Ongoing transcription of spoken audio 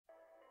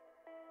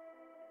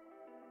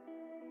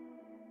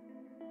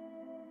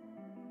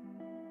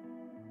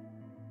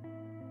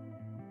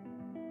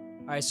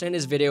Alright, so in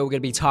this video, we're going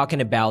to be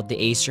talking about the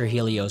Acer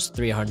Helios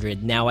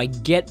 300. Now, I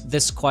get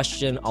this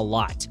question a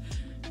lot.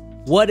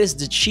 What is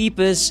the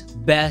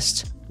cheapest,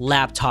 best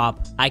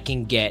laptop I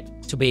can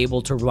get to be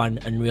able to run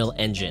Unreal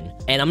Engine?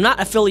 And I'm not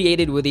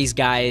affiliated with these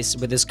guys,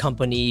 with this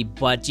company,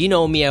 but you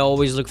know me, I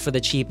always look for the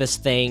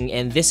cheapest thing,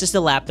 and this is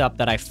the laptop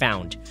that I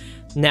found.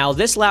 Now,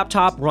 this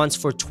laptop runs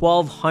for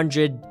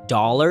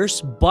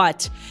 $1,200,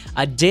 but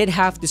I did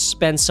have to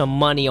spend some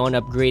money on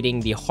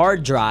upgrading the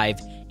hard drive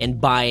and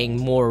buying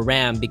more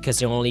RAM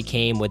because it only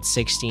came with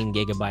 16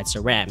 gigabytes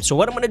of RAM. So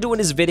what I'm gonna do in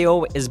this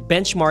video is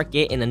benchmark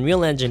it in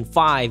Unreal Engine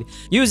 5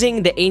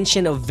 using the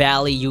Ancient of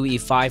Valley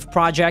UE5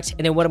 project.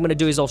 And then what I'm gonna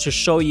do is also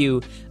show you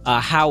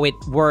how it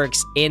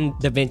works in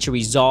DaVinci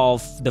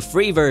Resolve, the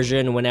free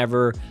version,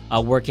 whenever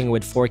working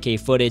with 4K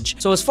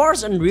footage. So as far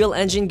as Unreal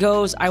Engine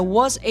goes, I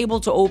was able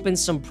to open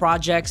some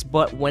projects,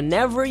 but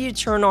whenever you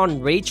turn on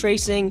ray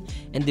tracing,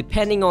 and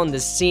depending on the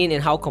scene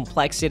and how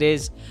complex it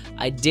is,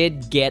 I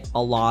did get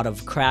a lot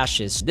of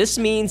crashes. This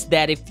means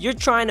that if you're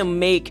trying to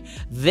make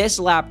this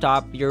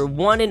laptop your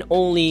one and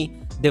only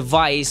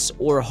device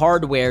or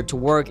hardware to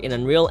work in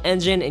Unreal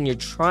Engine, and you're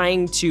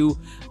trying to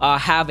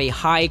have a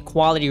high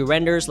quality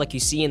renders like you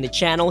see in the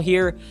channel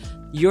here,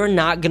 you're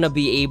not gonna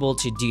be able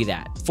to do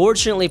that.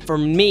 Fortunately for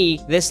me,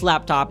 this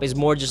laptop is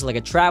more just like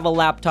a travel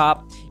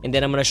laptop, and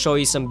then I'm gonna show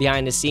you some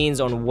behind the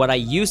scenes on what I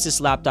use this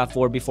laptop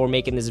for before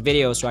making this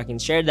video so I can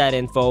share that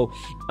info.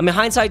 I mean,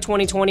 hindsight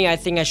 2020, I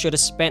think I should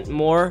have spent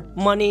more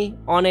money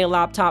on a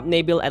laptop,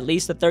 maybe at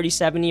least a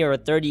 3070 or a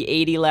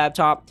 3080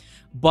 laptop,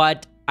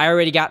 but I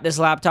already got this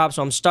laptop,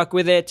 so I'm stuck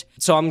with it,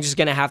 so I'm just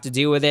gonna have to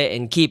deal with it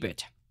and keep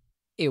it.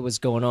 Hey, what's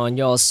going on,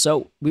 y'all?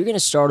 So we're gonna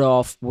start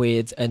off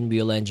with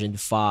Unreal Engine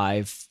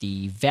 5,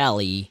 the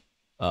Valley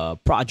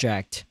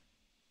project,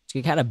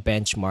 to kind of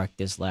benchmark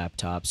this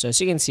laptop. So as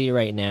you can see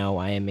right now,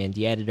 I am in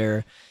the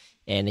editor,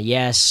 and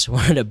yes,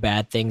 one of the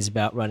bad things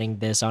about running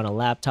this on a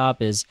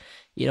laptop is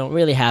you don't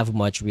really have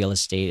much real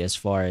estate as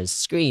far as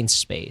screen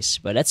space,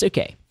 but that's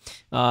okay.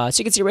 So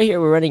you can see right here,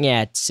 we're running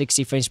at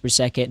 60 frames per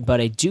second, but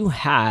I do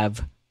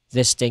have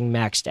this thing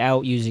maxed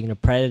out using the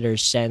Predator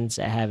Sense.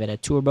 I have it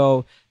at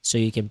turbo, so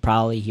you can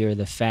probably hear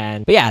the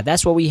fan. But yeah,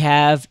 that's what we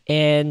have,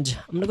 and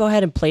I'm gonna go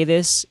ahead and play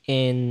this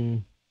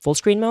in full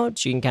screen mode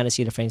so you can kind of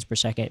see the frames per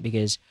second,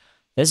 because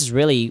this is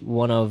really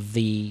one of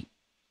the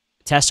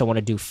tests I want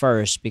to do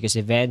first, because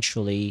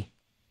eventually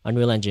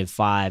Unreal Engine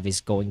 5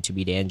 is going to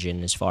be the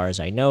engine as far as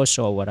I know,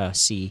 so I want to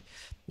see,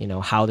 you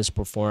know, how this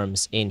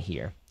performs in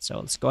here.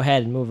 So let's go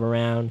ahead and move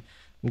around.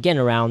 I'm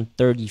getting around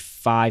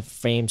 35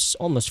 frames,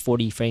 almost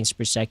 40 frames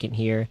per second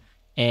here.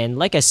 And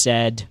like I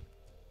said,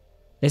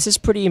 this is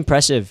pretty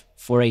impressive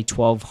for a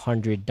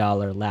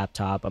 $1,200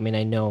 laptop. I mean,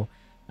 I know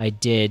I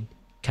did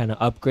kind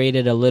of upgrade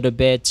it a little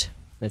bit.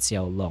 Let's see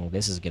how long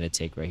this is going to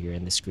take right here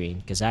in the screen,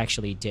 because I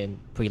actually didn't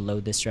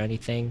preload this or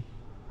anything.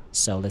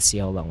 So let's see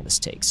how long this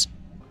takes.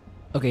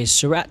 Okay,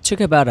 so that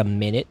took about a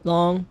minute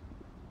long,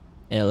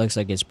 and it looks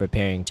like it's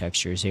preparing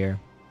textures here.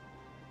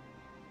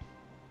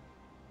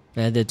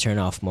 I did turn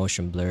off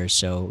motion blur,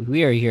 so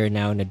we are here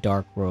now in the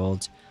dark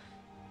world,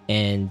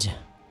 and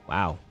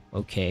wow,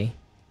 okay.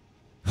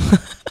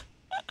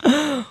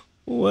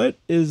 What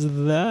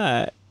is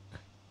that?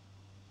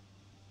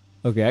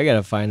 Okay, I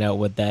gotta find out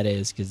what that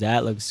is, because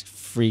that looks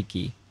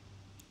freaky.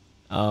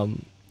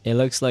 It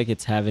looks like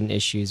it's having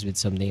issues with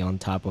something on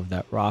top of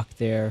that rock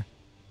there.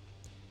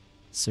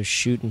 So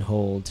shoot and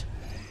hold,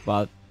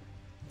 about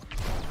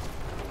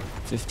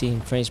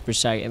 15 frames per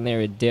second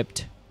there, it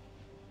dipped.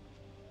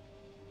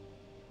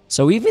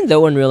 So even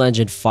though Unreal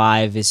Engine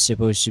 5 is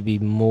supposed to be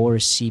more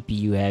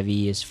CPU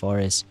heavy as far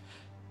as,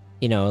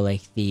 you know, like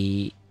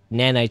the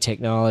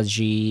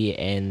nanotechnology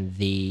and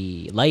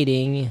the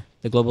lighting,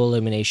 the global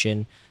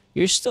illumination,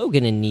 you're still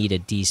gonna need a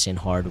decent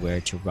hardware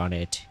to run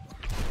it.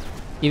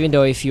 Even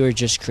though if you're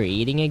just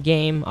creating a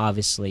game,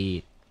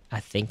 obviously,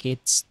 I think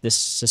this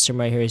system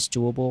right here is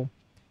doable.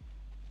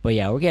 But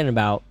yeah, we're getting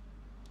about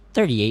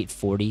 38,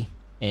 40,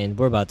 and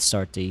we're about to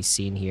start the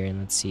scene here,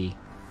 and let's see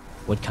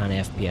what kind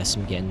of FPS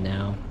I'm getting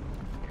now.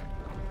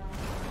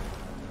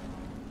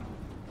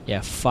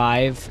 Yeah,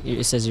 5.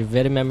 It says your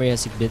video memory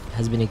has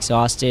been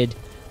exhausted.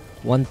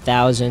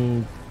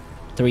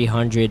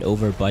 1,300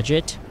 over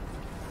budget.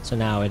 So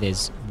now it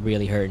is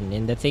really hurting.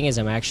 And the thing is,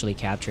 I'm actually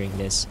capturing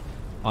this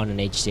on an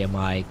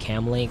HDMI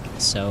cam link,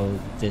 so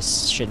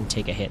this shouldn't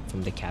take a hit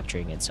from the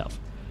capturing itself.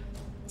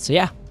 So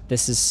yeah,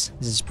 this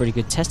is pretty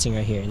good testing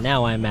right here.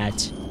 Now I'm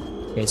at,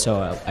 okay,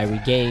 so I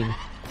regain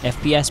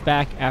FPS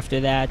back after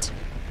that.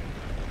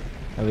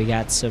 And we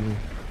got some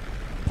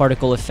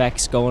particle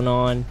effects going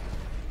on.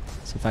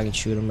 See if I can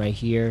shoot them right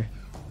here.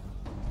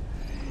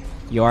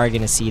 You are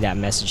going to see that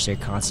message there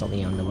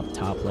constantly on the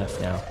top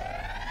left now.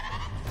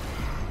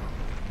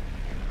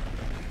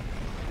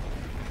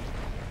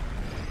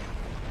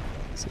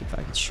 See if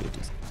I can shoot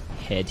his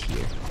head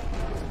here.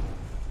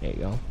 There you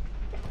go.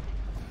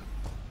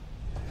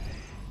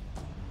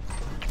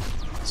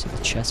 See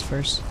the chest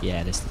first? Yeah,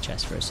 it is the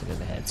chest first, and then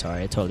the head.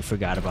 Sorry, I totally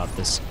forgot about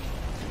this.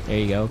 There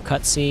you go.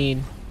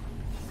 Cutscene.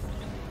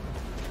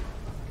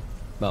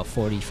 about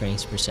 40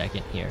 frames per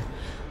second here.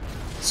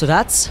 So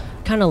that's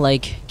kind of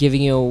like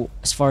giving you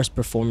as far as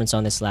performance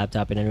on this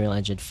laptop in Unreal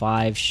Engine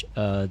 5,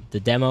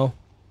 the demo.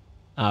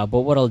 But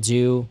what I'll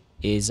do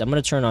is I'm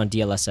going to turn on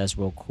DLSS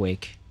real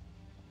quick.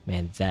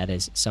 Man, that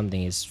is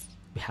something is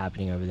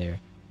happening over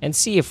there. And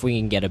see if we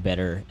can get a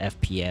better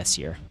FPS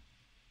here.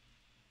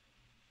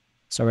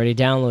 So already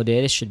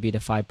downloaded, it should be the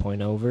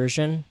 5.0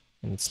 version.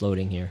 And it's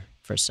loading here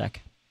for a sec.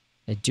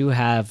 I do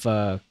have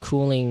a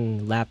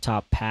cooling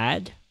laptop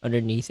pad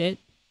underneath it.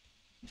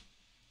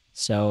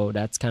 So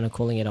that's kind of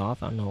cooling it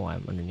off. I don't know why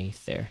I'm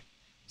underneath there.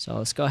 So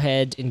let's go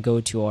ahead and go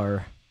to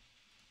our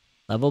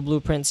level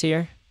blueprints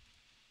here.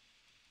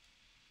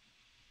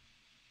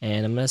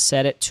 And I'm going to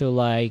set it to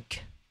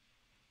like,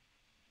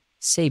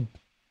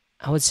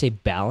 I would say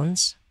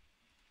balance.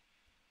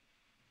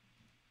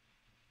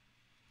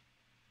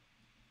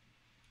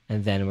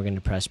 And then we're going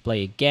to press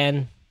play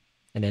again.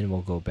 And then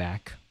we'll go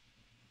back.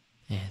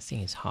 Man, this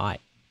thing is hot.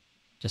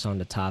 Just on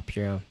the top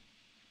here.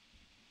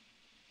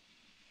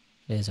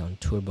 It is on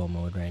turbo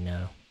mode right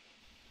now.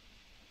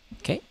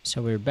 Okay,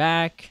 so we're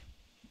back.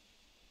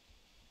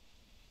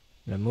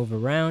 I'm gonna move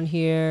around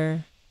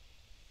here.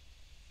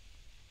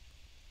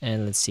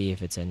 And let's see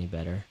if it's any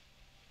better.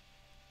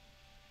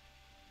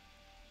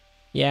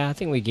 Yeah, I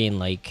think we gained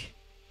like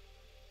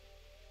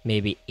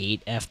maybe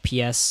 8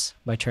 FPS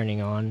by turning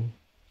on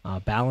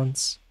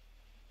balance.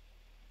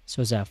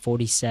 So it's at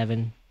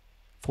 47,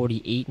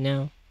 48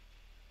 now.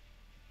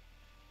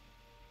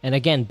 And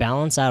again,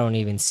 balance, I don't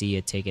even see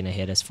it taking a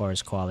hit as far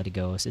as quality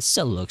goes. It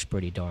still looks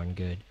pretty darn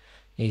good.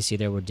 You see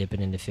there, we're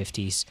dipping into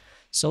 50s.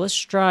 So let's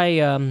try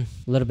a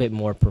little bit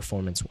more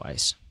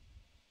performance-wise.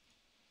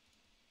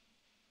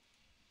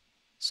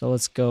 So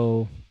let's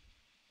go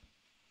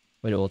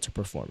with ultra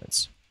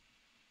performance.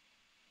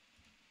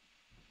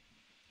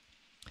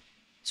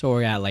 So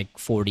we're at like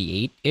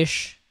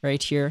 48-ish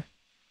right here.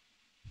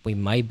 We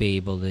might be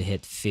able to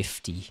hit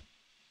 50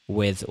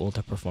 with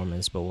ultra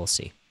performance, but we'll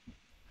see.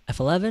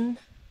 F11.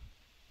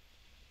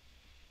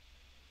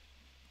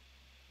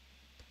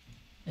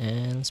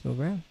 And let's move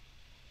around.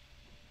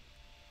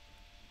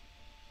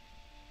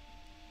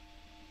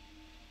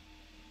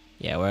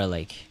 Yeah, we're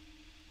like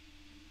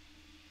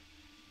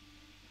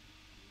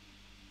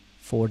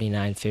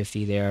 49,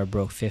 50 there. I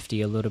broke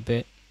 50 a little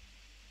bit.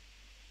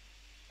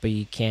 But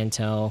you can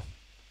tell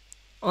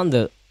on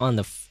the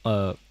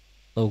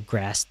little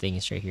grass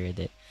things right here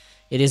that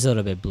it is a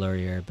little bit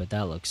blurrier, but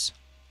that looks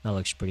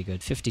pretty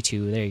good.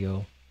 52, there you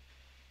go.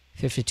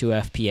 52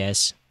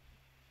 FPS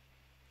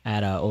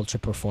at ultra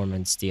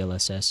performance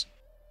DLSS.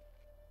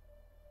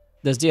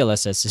 This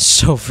DLSS is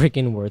so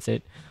freaking worth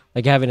it.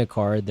 Like having a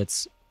card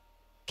that's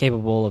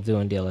capable of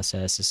doing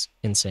DLSS is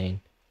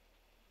insane.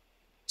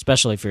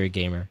 Especially for a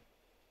gamer.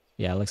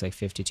 Yeah, it looks like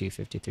 52,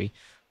 53.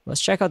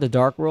 Let's check out the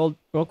dark world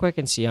real quick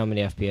and see how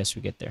many FPS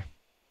we get there.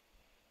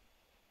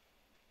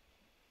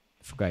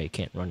 I forgot you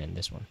can't run in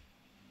this one.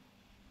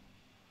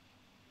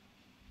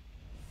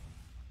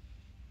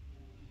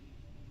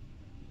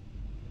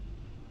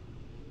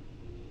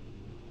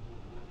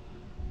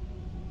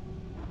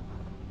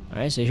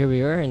 Alright, so here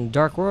we are in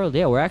Dark World.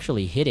 Yeah, we're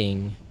actually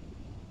hitting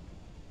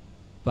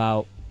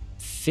about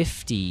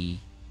 50,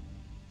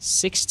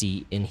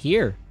 60 in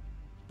here.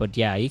 But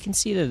yeah, you can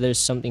see that there's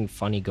something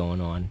funny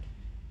going on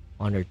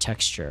our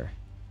texture.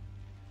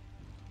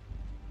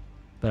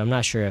 But I'm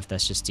not sure if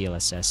that's just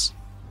DLSS.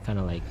 Kind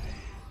of like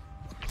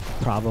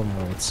problem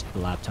where it's the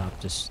laptop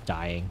just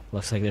dying.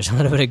 Looks like there's a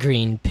little bit of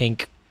green,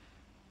 pink.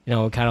 You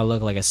know, it kind of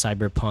look like a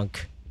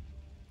cyberpunk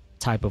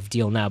type of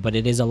deal now, but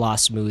it is a lot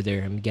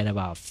smoother. I'm getting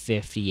about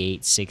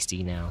 58,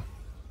 60 now.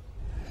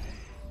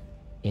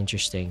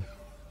 Interesting.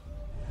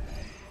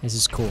 This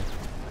is cool.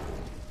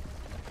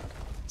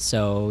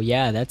 So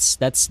yeah, that's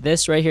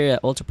this right here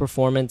at ultra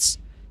performance,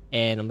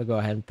 and I'm gonna go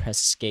ahead and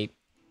press escape.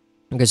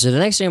 Okay, so the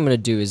next thing I'm gonna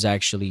do is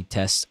actually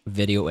test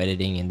video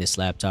editing in this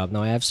laptop.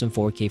 Now I have some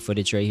 4K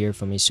footage right here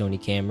from a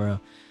Sony camera.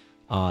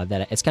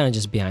 That it's kind of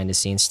just behind the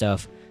scenes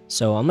stuff.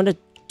 So I'm gonna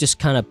just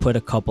kind of put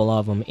a couple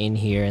of them in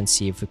here and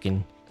see if we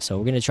can. So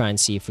we're gonna try and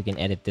see if we can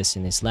edit this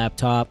in this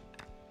laptop.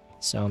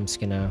 So I'm just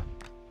gonna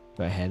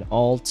go ahead,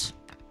 Alt.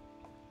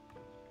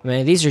 I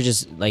mean, these are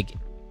just like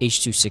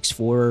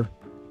H.264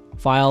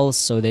 files,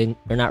 so they're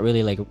not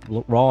really like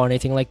raw or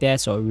anything like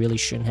that. So I really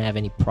shouldn't have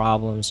any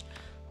problems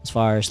as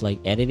far as like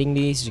editing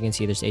these. As you can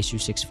see, there's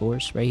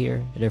H.264s right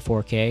here. They're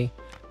 4K,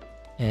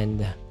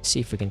 and see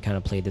if we can kind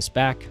of play this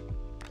back.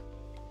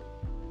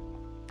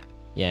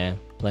 Yeah,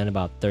 playing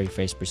about 30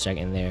 frames per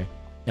second there.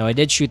 Now I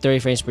did shoot 30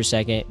 frames per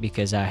second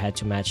because I had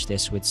to match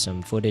this with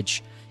some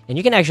footage, and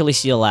you can actually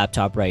see the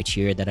laptop right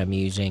here that I'm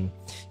using.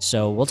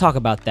 So we'll talk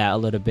about that a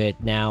little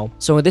bit now.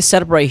 So with this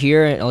setup right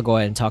here, I'll go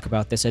ahead and talk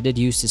about this. I did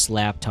use this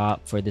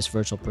laptop for this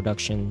virtual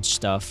production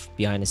stuff,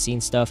 behind the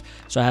scenes stuff.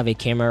 So I have a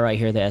camera right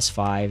here, the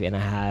S5, and I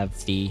have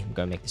I'm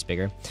gonna make this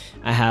bigger.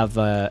 I have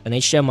an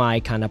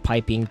HDMI kind of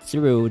piping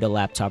through the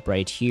laptop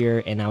right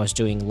here, and I was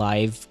doing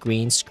live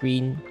green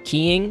screen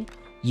keying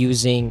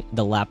using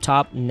the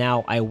laptop.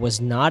 Now I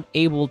was not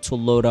able to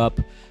load up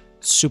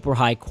super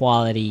high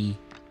quality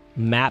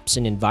maps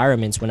and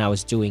environments when I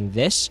was doing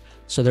this.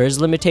 So there is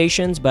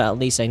limitations, but at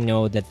least I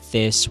know that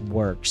this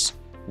works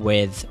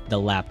with the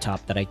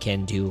laptop, that I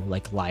can do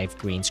like live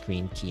green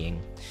screen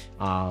keying.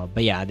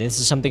 But yeah, this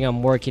is something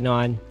I'm working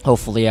on.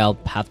 Hopefully I'll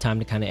have time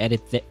to kind of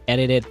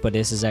edit it, but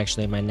this is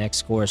actually my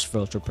next course,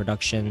 virtual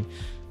production,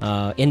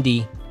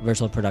 indie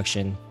virtual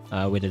production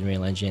with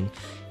Unreal Engine.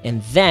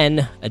 And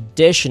then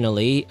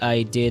additionally,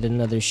 I did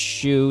another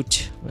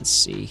shoot. Let's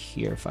see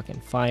here if I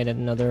can find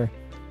another.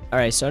 All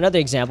right, so another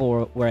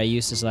example where I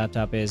used this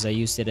laptop is I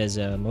used it as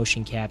a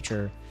motion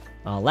capture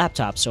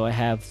laptop. So I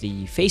have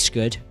the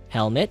FaceGood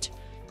helmet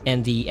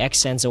and the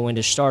Xsense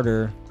Windows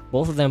Starter,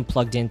 both of them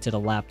plugged into the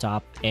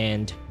laptop,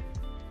 and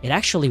it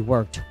actually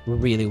worked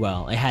really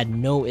well. I had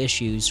no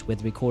issues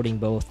with recording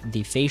both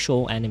the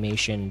facial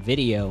animation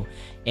video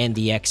and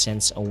the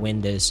Xsense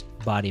Windows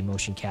body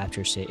motion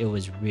capture. So it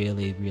was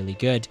really, really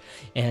good.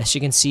 And as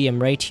you can see,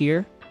 I'm right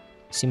here.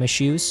 See my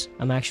shoes?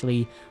 I'm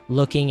actually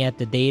looking at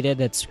the data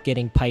that's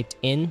getting piped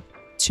in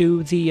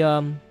to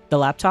the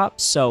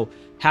laptop. So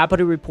happy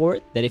to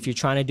report that if you're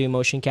trying to do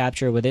motion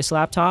capture with this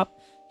laptop,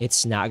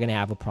 it's not going to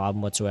have a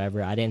problem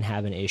whatsoever. I didn't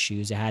have any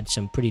issues. I had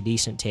some pretty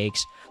decent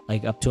takes,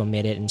 like up to a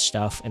minute and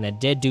stuff. And I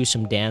did do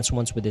some dance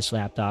once with this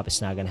laptop. It's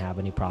not going to have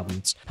any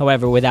problems.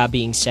 However, with that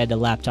being said, the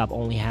laptop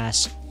only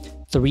has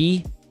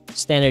 3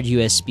 standard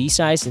USB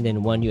size and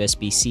then 1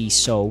 USB-C.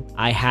 So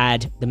I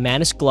had the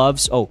Manus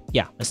gloves. Oh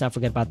yeah, let's not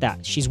forget about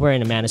that. She's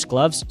wearing a Manus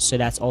gloves, so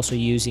that's also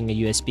using a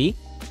USB.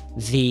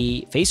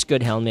 The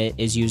FaceGood helmet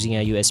is using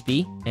a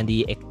USB, and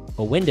the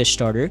Windows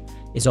Starter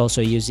is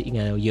also using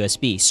a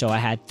USB. So I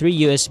had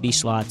 3 USB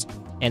slots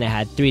and I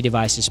had 3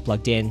 devices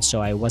plugged in,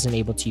 so I wasn't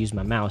able to use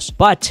my mouse.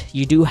 But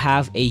you do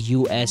have a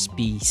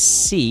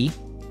USB-C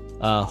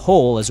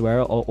hole as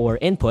well, or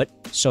input.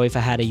 So if I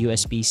had a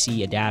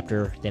USB-C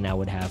adapter, then I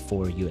would have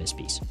 4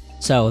 USBs.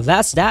 So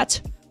that's that.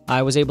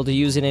 I was able to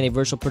use it in a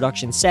virtual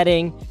production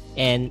setting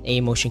and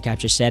a motion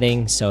capture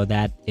setting, so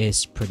that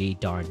is pretty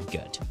darn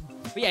good.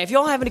 But yeah, if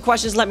y'all have any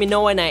questions, let me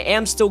know, and I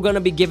am still going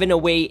to be giving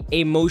away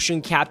a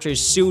motion capture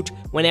suit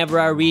whenever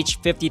I reach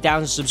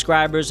 50,000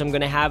 subscribers. I'm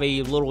going to have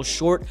a little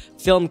short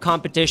film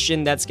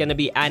competition that's going to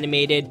be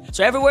animated.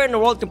 So everywhere in the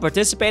world can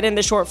participate in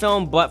the short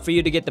film, but for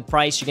you to get the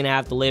price, you're going to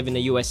have to live in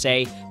the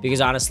USA,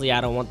 because honestly, I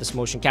don't want this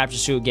motion capture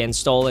suit getting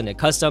stolen at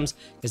customs,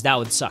 because that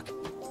would suck.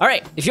 All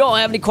right, if y'all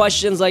have any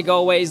questions, like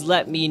always,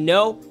 let me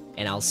know,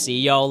 and I'll see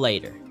y'all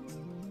later.